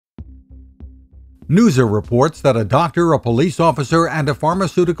Newser reports that a doctor, a police officer, and a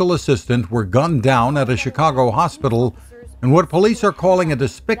pharmaceutical assistant were gunned down at a Chicago hospital in what police are calling a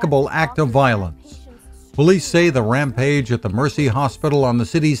despicable act of violence. Police say the rampage at the Mercy Hospital on the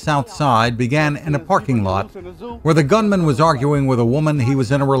city's south side began in a parking lot where the gunman was arguing with a woman he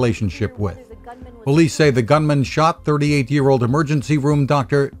was in a relationship with. Police say the gunman shot 38-year-old emergency room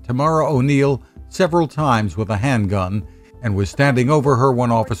doctor Tamara O'Neill several times with a handgun and was standing over her when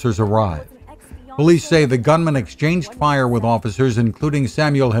officers arrived. Police say the gunman exchanged fire with officers, including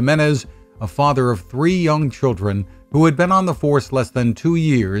Samuel Jimenez, a father of 3 young children who had been on the force less than 2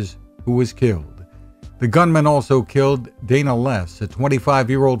 years, who was killed. The gunman also killed Dana Less, a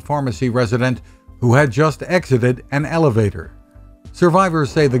 25-year-old pharmacy resident who had just exited an elevator.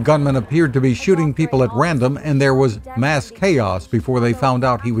 Survivors say the gunman appeared to be shooting people at random and there was mass chaos before they found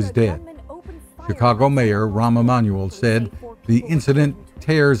out he was dead. Chicago Mayor Rahm Emanuel said, "The incident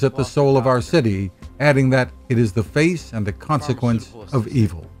tears at the soul of our city," adding that it is the face and the consequence of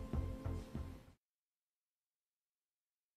evil.